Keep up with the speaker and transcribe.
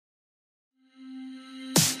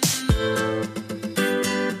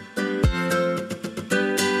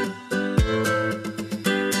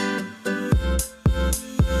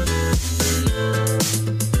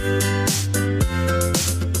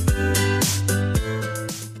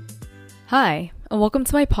Hi, and welcome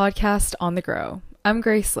to my podcast, On the Grow. I'm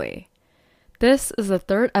Grace Lee. This is the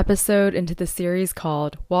third episode into the series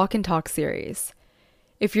called Walk and Talk Series.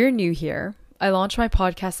 If you're new here, I launch my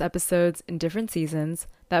podcast episodes in different seasons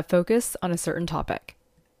that focus on a certain topic.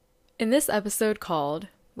 In this episode called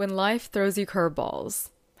When Life Throws You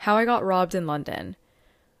Curveballs, How I Got Robbed in London,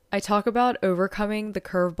 I talk about overcoming the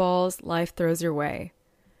curveballs life throws your way.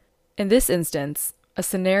 In this instance, a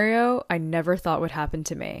scenario I never thought would happen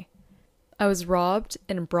to me. I was robbed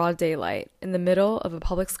in broad daylight in the middle of a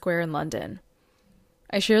public square in London.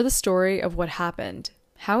 I share the story of what happened,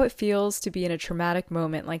 how it feels to be in a traumatic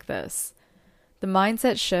moment like this, the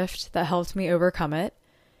mindset shift that helped me overcome it,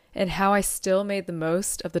 and how I still made the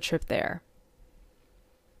most of the trip there.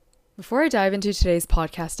 Before I dive into today's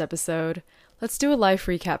podcast episode, let's do a life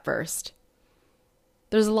recap first.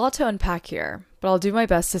 There's a lot to unpack here, but I'll do my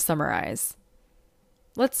best to summarize.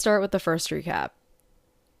 Let's start with the first recap.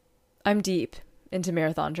 I'm deep into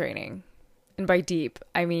marathon training. And by deep,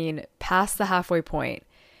 I mean past the halfway point,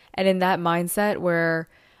 and in that mindset where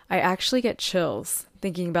I actually get chills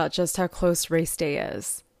thinking about just how close race day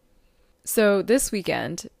is. So this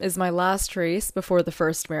weekend is my last race before the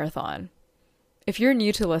first marathon. If you're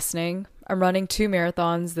new to listening, I'm running 2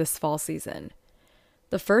 marathons this fall season.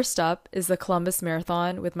 The first up is the Columbus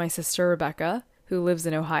Marathon with my sister Rebecca, who lives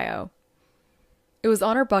in Ohio. It was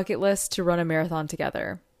on our bucket list to run a marathon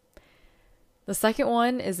together. The second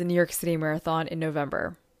one is the New York City Marathon in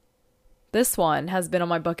November. This one has been on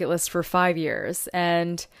my bucket list for 5 years,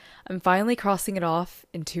 and I'm finally crossing it off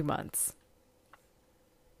in 2 months.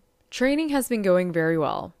 Training has been going very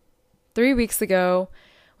well. 3 weeks ago,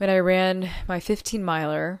 when I ran my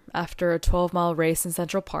 15-miler after a 12-mile race in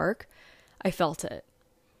Central Park, I felt it.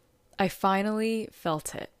 I finally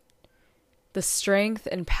felt it. The strength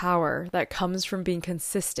and power that comes from being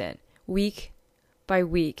consistent week by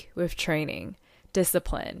week with training,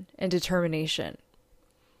 discipline, and determination.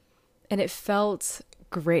 And it felt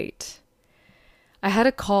great. I had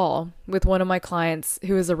a call with one of my clients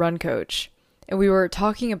who is a run coach, and we were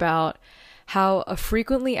talking about how a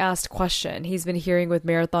frequently asked question he's been hearing with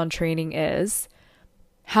marathon training is,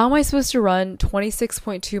 how am I supposed to run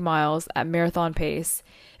 26.2 miles at marathon pace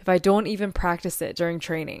if I don't even practice it during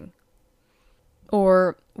training?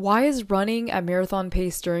 Or why is running at marathon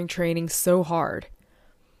pace during training so hard?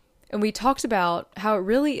 And we talked about how it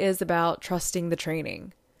really is about trusting the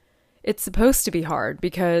training. It's supposed to be hard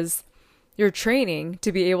because you're training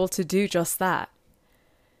to be able to do just that.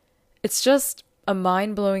 It's just a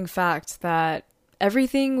mind-blowing fact that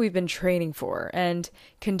everything we've been training for and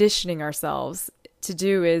conditioning ourselves to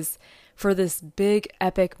do is for this big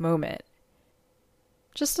epic moment.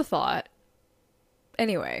 Just a thought.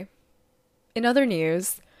 Anyway, in other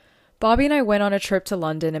news, Bobby and I went on a trip to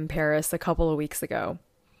London and Paris a couple of weeks ago.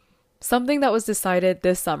 Something that was decided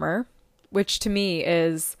this summer, which to me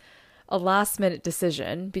is a last-minute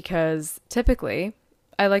decision because typically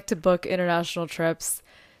I like to book international trips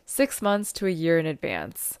 6 months to a year in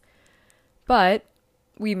advance. But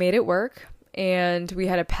we made it work and we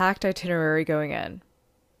had a packed itinerary going in.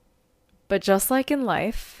 But just like in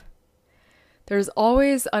life, there's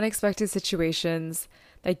always unexpected situations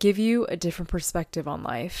that give you a different perspective on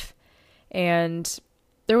life. And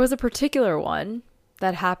there was a particular one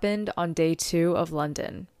that happened on day 2 of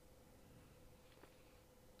London.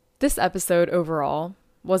 This episode overall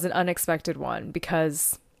was an unexpected one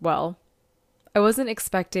because, well, I wasn't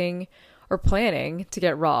expecting or planning to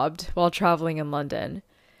get robbed while traveling in London,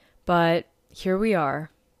 but here we are.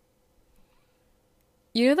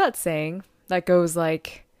 You know that saying that goes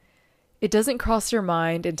like, it doesn't cross your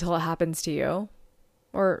mind until it happens to you?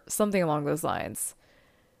 Or something along those lines.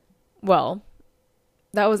 Well,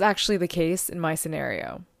 that was actually the case in my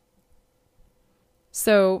scenario.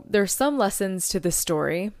 So there's some lessons to this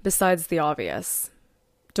story besides the obvious.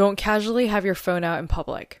 Don't casually have your phone out in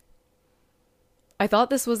public. I thought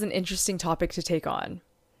this was an interesting topic to take on.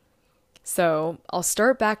 So I'll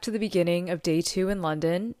start back to the beginning of day 2 in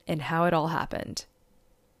London and how it all happened.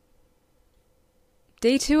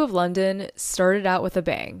 Day 2 of London started out with a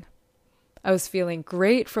bang. I was feeling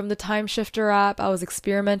great from the time shifter app I was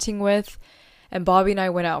experimenting with, and Bobby and I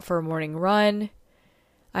went out for a morning run.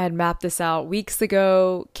 I had mapped this out weeks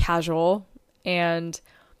ago, casual, and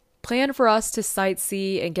planned for us to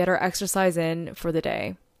sightsee and get our exercise in for the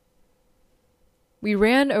day. We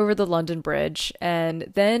ran over the London Bridge and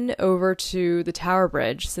then over to the Tower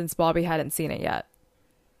Bridge since Bobby hadn't seen it yet.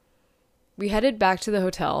 We headed back to the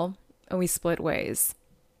hotel and we split ways.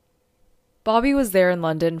 Bobby was there in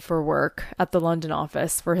London for work at the London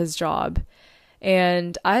office for his job,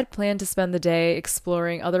 and I had planned to spend the day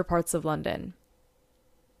exploring other parts of London.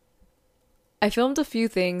 I filmed a few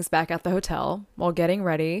things back at the hotel while getting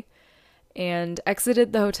ready and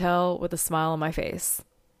exited the hotel with a smile on my face.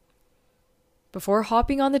 Before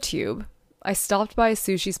hopping on the tube, I stopped by a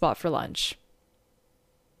sushi spot for lunch.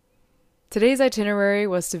 Today's itinerary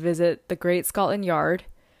was to visit the Great Scotland Yard,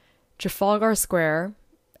 Trafalgar Square,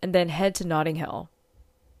 and then head to Notting Hill.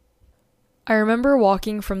 I remember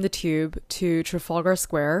walking from the tube to Trafalgar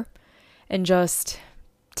Square and just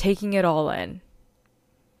taking it all in.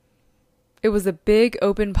 It was a big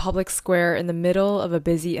open public square in the middle of a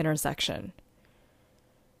busy intersection.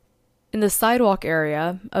 In the sidewalk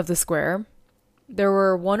area of the square, there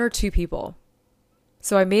were one or two people,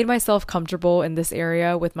 so I made myself comfortable in this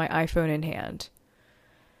area with my iPhone in hand.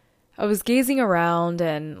 I was gazing around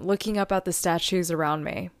and looking up at the statues around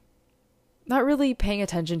me, not really paying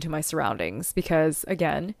attention to my surroundings because,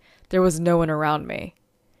 again, there was no one around me.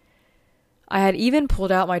 I had even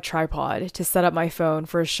pulled out my tripod to set up my phone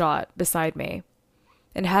for a shot beside me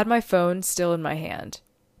and had my phone still in my hand.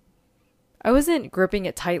 I wasn't gripping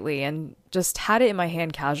it tightly and just had it in my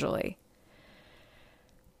hand casually.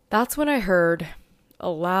 That's when I heard a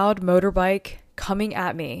loud motorbike coming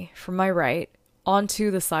at me from my right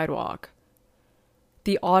onto the sidewalk.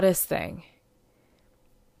 The oddest thing.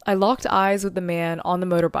 I locked eyes with the man on the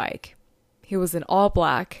motorbike. He was in all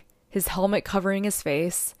black, his helmet covering his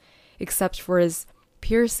face, except for his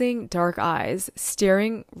piercing dark eyes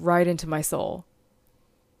staring right into my soul.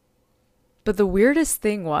 But the weirdest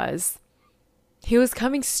thing was, he was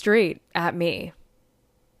coming straight at me.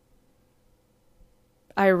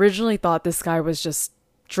 I originally thought this guy was just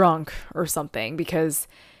drunk or something, because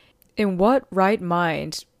in what right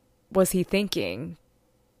mind was he thinking,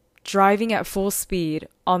 driving at full speed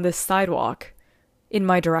on this sidewalk in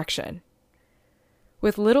my direction?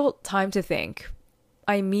 With little time to think,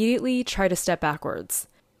 I immediately tried to step backwards,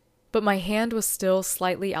 but my hand was still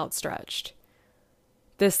slightly outstretched.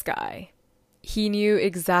 This guy, he knew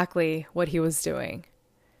exactly what he was doing.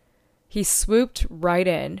 He swooped right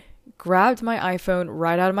in, grabbed my iPhone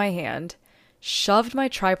right out of my hand, shoved my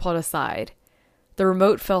tripod aside. The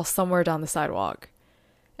remote fell somewhere down the sidewalk,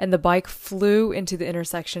 and the bike flew into the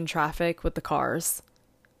intersection traffic with the cars.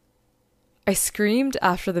 I screamed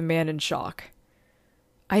after the man in shock.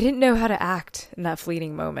 I didn't know how to act in that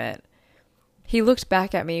fleeting moment. He looked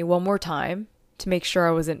back at me one more time to make sure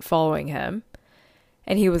I wasn't following him,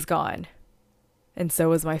 and he was gone. And so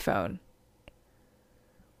was my phone.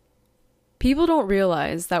 People don't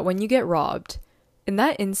realize that when you get robbed, in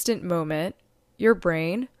that instant moment, your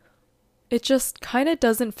brain, it just kind of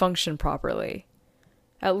doesn't function properly.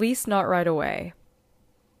 At least not right away.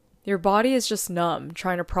 Your body is just numb,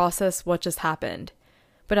 trying to process what just happened.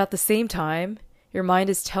 But at the same time, your mind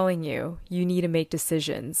is telling you need to make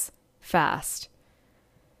decisions fast.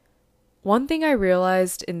 One thing I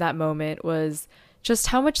realized in that moment was just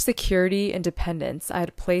how much security and dependence I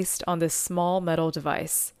had placed on this small metal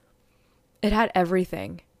device. It had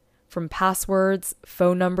everything, from passwords,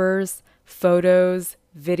 phone numbers, photos,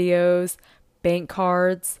 videos, bank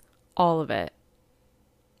cards, all of it.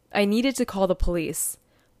 I needed to call the police,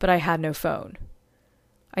 but I had no phone.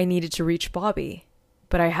 I needed to reach Bobby,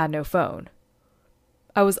 but I had no phone.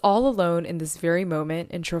 I was all alone in this very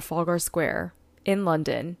moment in Trafalgar Square, in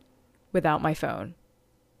London, without my phone.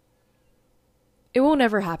 It will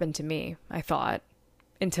never happen to me, I thought,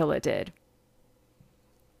 until it did.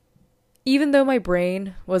 Even though my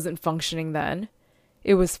brain wasn't functioning then,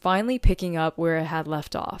 it was finally picking up where it had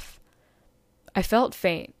left off. I felt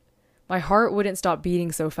faint. My heart wouldn't stop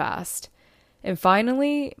beating so fast. And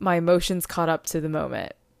finally, my emotions caught up to the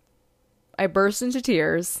moment. I burst into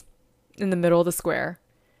tears in the middle of the square.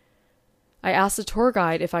 I asked the tour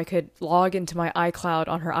guide if I could log into my iCloud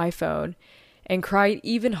on her iPhone and cried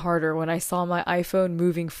even harder when I saw my iPhone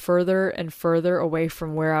moving further and further away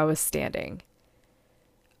from where I was standing.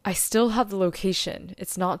 I still have the location.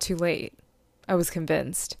 It's not too late. I was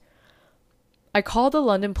convinced. I called the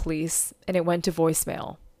London police and it went to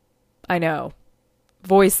voicemail. I know.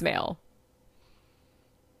 Voicemail.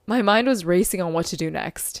 My mind was racing on what to do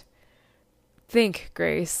next. Think,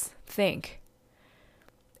 Grace. Think.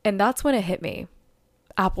 And that's when it hit me.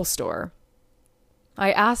 Apple Store.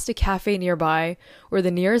 I asked a cafe nearby where the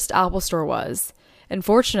nearest Apple Store was, and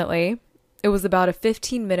fortunately, it was about a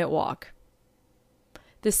 15-minute walk.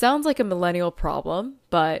 This sounds like a millennial problem,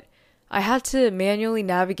 but I had to manually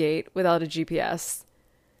navigate without a GPS.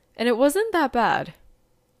 And it wasn't that bad.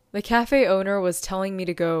 The cafe owner was telling me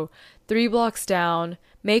to go 3 blocks down,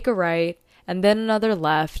 make a right, and then another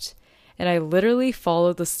left, and I literally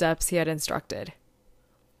followed the steps he had instructed.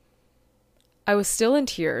 I was still in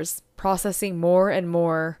tears, processing more and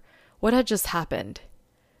more what had just happened.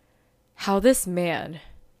 how this man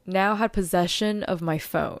now had possession of my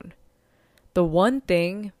phone, the one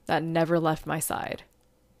thing that never left my side.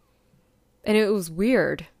 And it was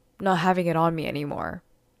weird not having it on me anymore.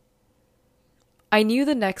 I knew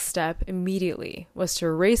the next step immediately was to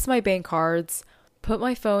erase my bank cards, put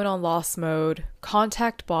my phone on lost mode,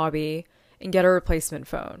 contact Bobby, and get a replacement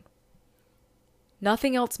phone.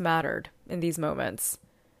 Nothing else mattered in these moments.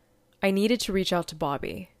 I needed to reach out to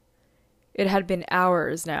Bobby. It had been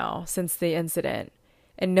hours now since the incident,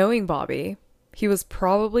 and knowing Bobby, he was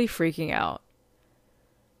probably freaking out.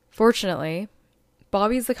 Fortunately,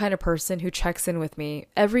 Bobby's the kind of person who checks in with me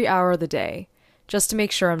every hour of the day just to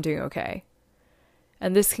make sure I'm doing okay.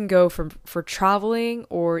 And this can go for traveling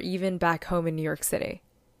or even back home in New York City.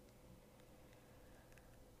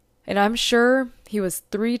 And I'm sure he was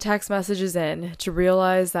 3 text messages in to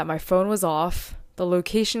realize that my phone was off, the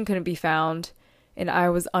location couldn't be found, and I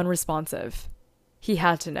was unresponsive. He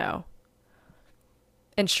had to know.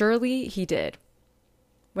 And surely he did.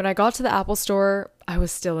 When I got to the Apple store, I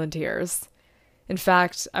was still in tears. In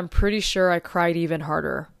fact, I'm pretty sure I cried even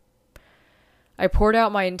harder. I poured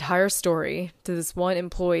out my entire story to this one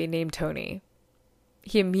employee named Tony.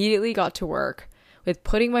 He immediately got to work with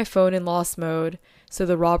putting my phone in lost mode so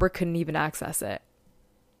the robber couldn't even access it.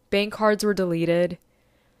 Bank cards were deleted.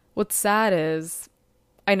 What's sad is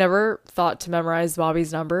I never thought to memorize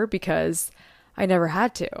Bobby's number because I never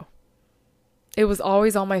had to. It was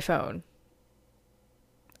always on my phone.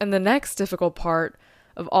 And the next difficult part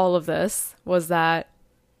of all of this was that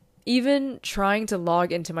even trying to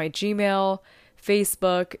log into my Gmail,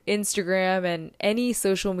 Facebook, Instagram, and any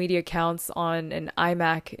social media accounts on an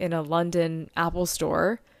iMac in a London Apple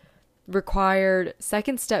store required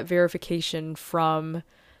second-step verification from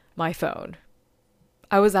my phone.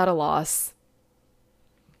 I was at a loss.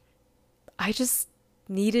 I just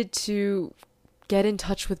needed to get in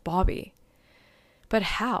touch with Bobby. But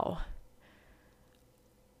how?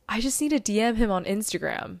 I just need to DM him on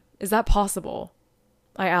Instagram. Is that possible?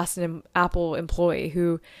 I asked an Apple employee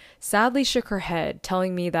who sadly shook her head,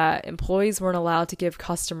 telling me that employees weren't allowed to give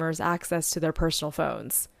customers access to their personal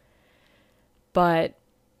phones. But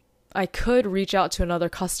I could reach out to another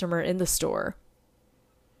customer in the store.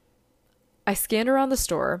 I scanned around the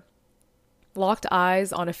store, locked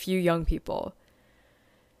eyes on a few young people.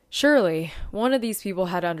 Surely, one of these people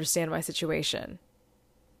had to understand my situation.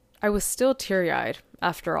 I was still teary-eyed,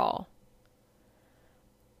 after all.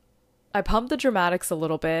 I pumped the dramatics a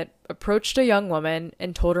little bit, approached a young woman,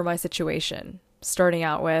 and told her my situation, starting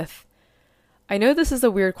out with, I know this is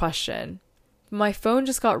a weird question, but my phone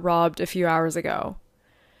just got robbed a few hours ago.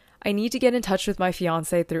 I need to get in touch with my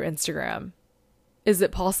fiancé through Instagram. Is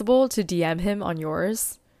it possible to DM him on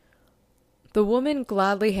yours? The woman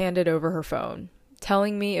gladly handed over her phone,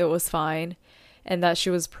 telling me it was fine and that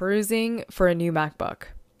she was perusing for a new MacBook.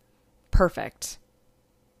 Perfect.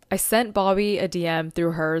 I sent Bobby a DM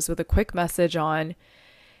through hers with a quick message on,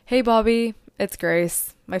 Hey Bobby, it's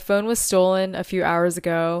Grace. My phone was stolen a few hours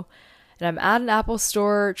ago and I'm at an Apple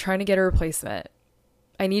store trying to get a replacement.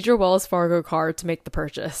 I need your Wells Fargo card to make the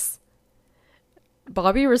purchase.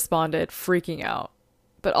 Bobby responded, freaking out,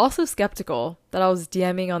 but also skeptical that I was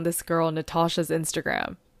DMing on this girl Natasha's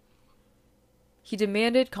Instagram. He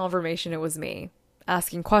demanded confirmation it was me,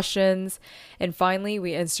 asking questions, and finally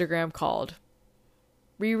we Instagram called.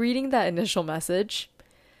 Rereading that initial message,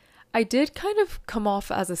 I did kind of come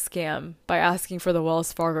off as a scam by asking for the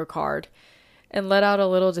Wells Fargo card and let out a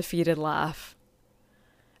little defeated laugh.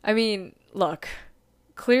 I mean, look,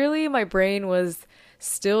 clearly my brain was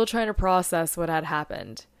still trying to process what had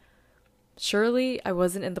happened. Surely I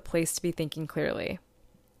wasn't in the place to be thinking clearly.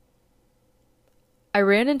 I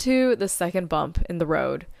ran into the second bump in the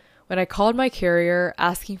road when I called my carrier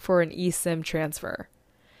asking for an eSIM transfer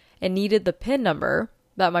and needed the PIN number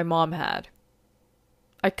that my mom had.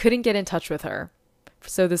 I couldn't get in touch with her,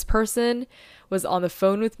 so this person was on the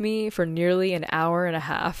phone with me for nearly an hour and a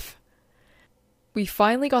half. We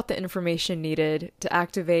finally got the information needed to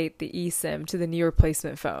activate the eSIM to the new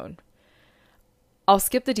replacement phone. I'll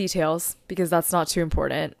skip the details because that's not too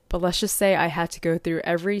important, but let's just say I had to go through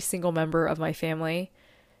every single member of my family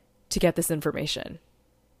to get this information.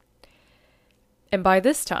 And by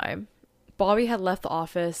this time, Bobby had left the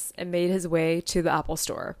office and made his way to the Apple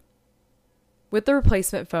store. With the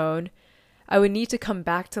replacement phone, I would need to come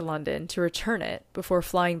back to London to return it before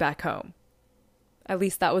flying back home. At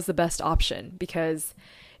least that was the best option because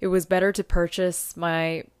it was better to purchase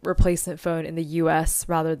my replacement phone in the US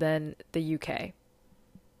rather than the UK.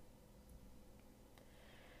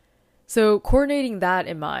 So coordinating that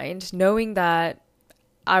in mind, knowing that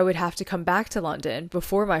I would have to come back to London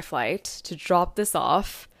before my flight to drop this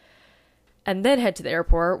off, and then head to the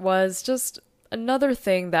airport was just another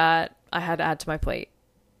thing that I had to add to my plate.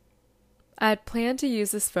 I had planned to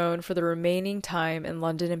use this phone for the remaining time in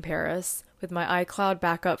London and Paris with my iCloud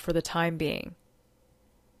backup for the time being.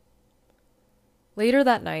 Later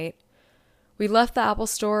that night, we left the Apple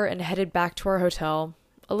Store and headed back to our hotel,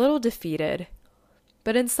 a little defeated,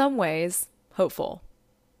 but in some ways, hopeful.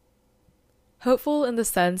 Hopeful in the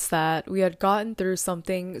sense that we had gotten through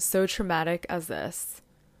something so traumatic as this.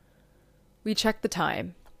 We checked the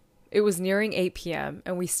time. It was nearing 8 p.m.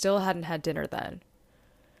 and we still hadn't had dinner then.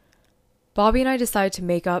 Bobby and I decided to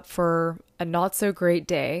make up for a not-so-great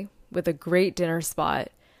day with a great dinner spot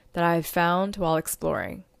that I had found while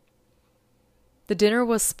exploring. The dinner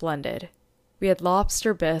was splendid. We had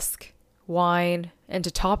lobster bisque, wine, and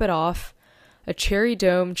to top it off, a cherry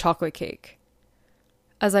dome chocolate cake.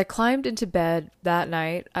 As I climbed into bed that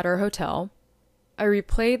night at our hotel, I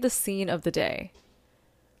replayed the scene of the day.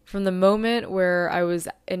 From the moment where I was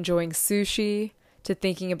enjoying sushi to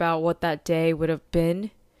thinking about what that day would have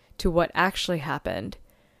been to what actually happened,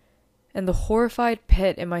 and the horrified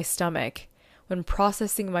pit in my stomach when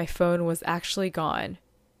processing my phone was actually gone,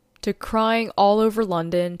 to crying all over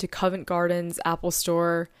London, to Covent Garden's Apple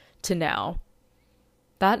Store, to now.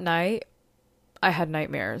 That night, I had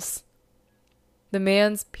nightmares. The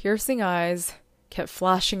man's piercing eyes kept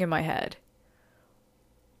flashing in my head.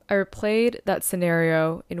 I replayed that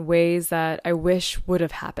scenario in ways that I wish would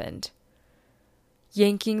have happened.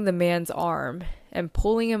 Yanking the man's arm and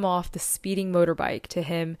pulling him off the speeding motorbike to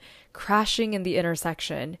him crashing in the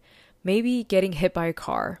intersection, maybe getting hit by a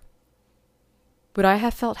car. Would I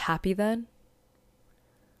have felt happy then?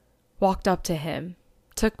 Walked up to him,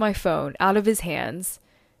 took my phone out of his hands.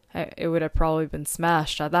 It would have probably been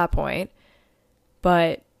smashed at that point.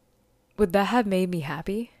 But would that have made me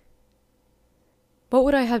happy? What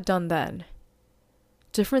would I have done then?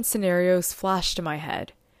 Different scenarios flashed in my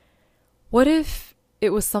head. What if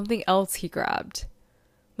it was something else he grabbed?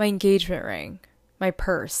 My engagement ring, my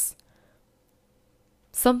purse.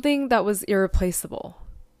 Something that was irreplaceable.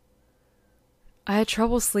 I had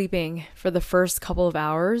trouble sleeping for the first couple of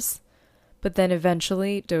hours, but then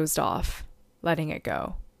eventually dozed off, letting it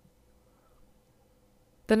go.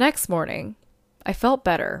 The next morning, I felt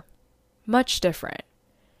better, much different,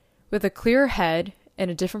 with a clear head and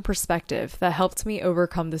a different perspective that helped me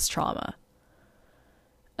overcome this trauma.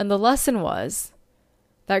 And the lesson was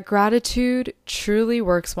that gratitude truly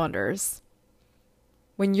works wonders.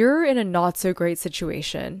 When you're in a not-so-great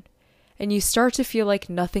situation and you start to feel like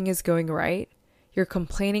nothing is going right, you're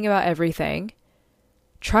complaining about everything,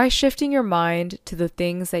 try shifting your mind to the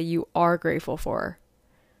things that you are grateful for,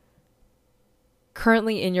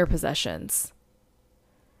 currently in your possessions.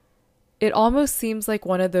 It almost seems like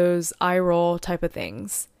one of those eye roll type of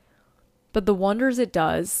things, but the wonders it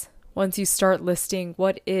does once you start listing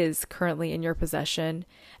what is currently in your possession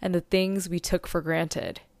and the things we took for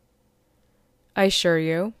granted. I assure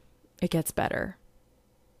you, it gets better.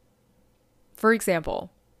 For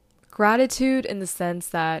example, gratitude in the sense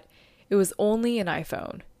that it was only an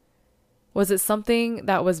iPhone. Was it something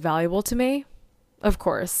that was valuable to me? Of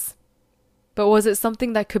course. But was it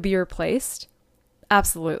something that could be replaced?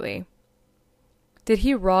 Absolutely. Did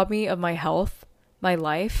he rob me of my health, my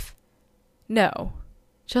life? No,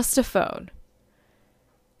 just a phone.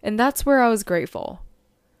 And that's where I was grateful.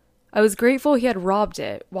 I was grateful he had robbed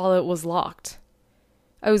it while it was locked.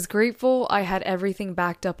 I was grateful I had everything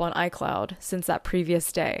backed up on iCloud since that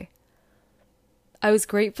previous day. I was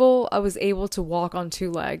grateful I was able to walk on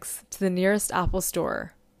 2 legs to the nearest Apple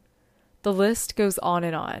Store. The list goes on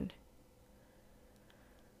and on.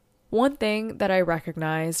 One thing that I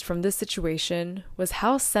recognized from this situation was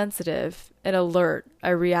how sensitive and alert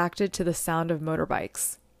I reacted to the sound of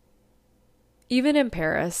motorbikes. Even in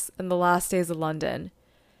Paris, in the last days of London,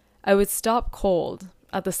 I would stop cold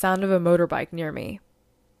at the sound of a motorbike near me.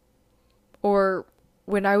 Or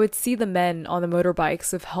when I would see the men on the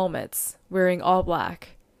motorbikes with helmets, wearing all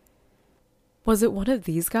black. Was it one of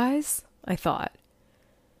these guys? I thought.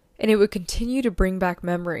 And it would continue to bring back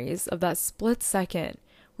memories of that split second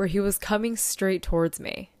where he was coming straight towards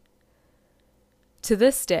me. To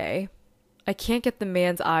this day, I can't get the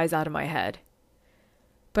man's eyes out of my head.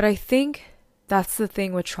 But I think that's the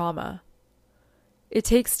thing with trauma. It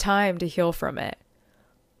takes time to heal from it,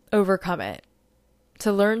 overcome it,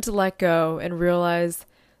 to learn to let go and realize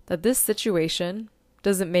that this situation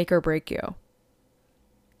doesn't make or break you.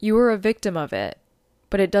 You are a victim of it,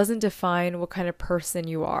 but it doesn't define what kind of person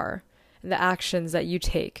you are and the actions that you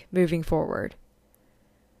take moving forward.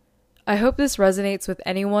 I hope this resonates with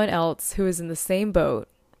anyone else who is in the same boat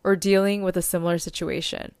or dealing with a similar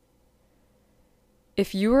situation.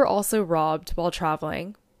 If you were also robbed while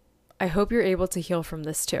traveling, I hope you're able to heal from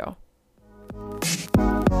this too.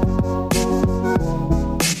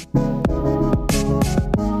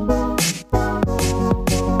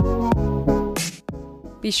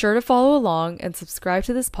 Be sure to follow along and subscribe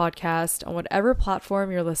to this podcast on whatever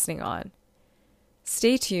platform you're listening on.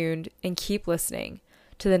 Stay tuned and keep listening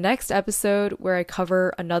to the next episode where I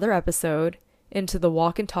cover another episode into the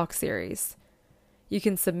Walk and Talk series. You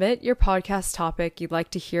can submit your podcast topic you'd like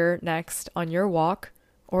to hear next on your walk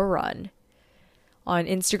or run on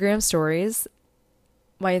Instagram stories.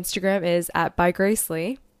 My Instagram is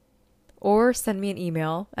 @bygracelee, or send me an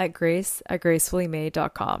email at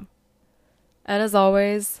grace@gracefullymade.com. And as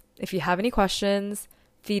always, if you have any questions,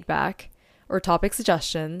 feedback, or topic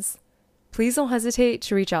suggestions, please don't hesitate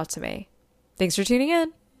to reach out to me. Thanks for tuning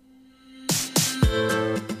in.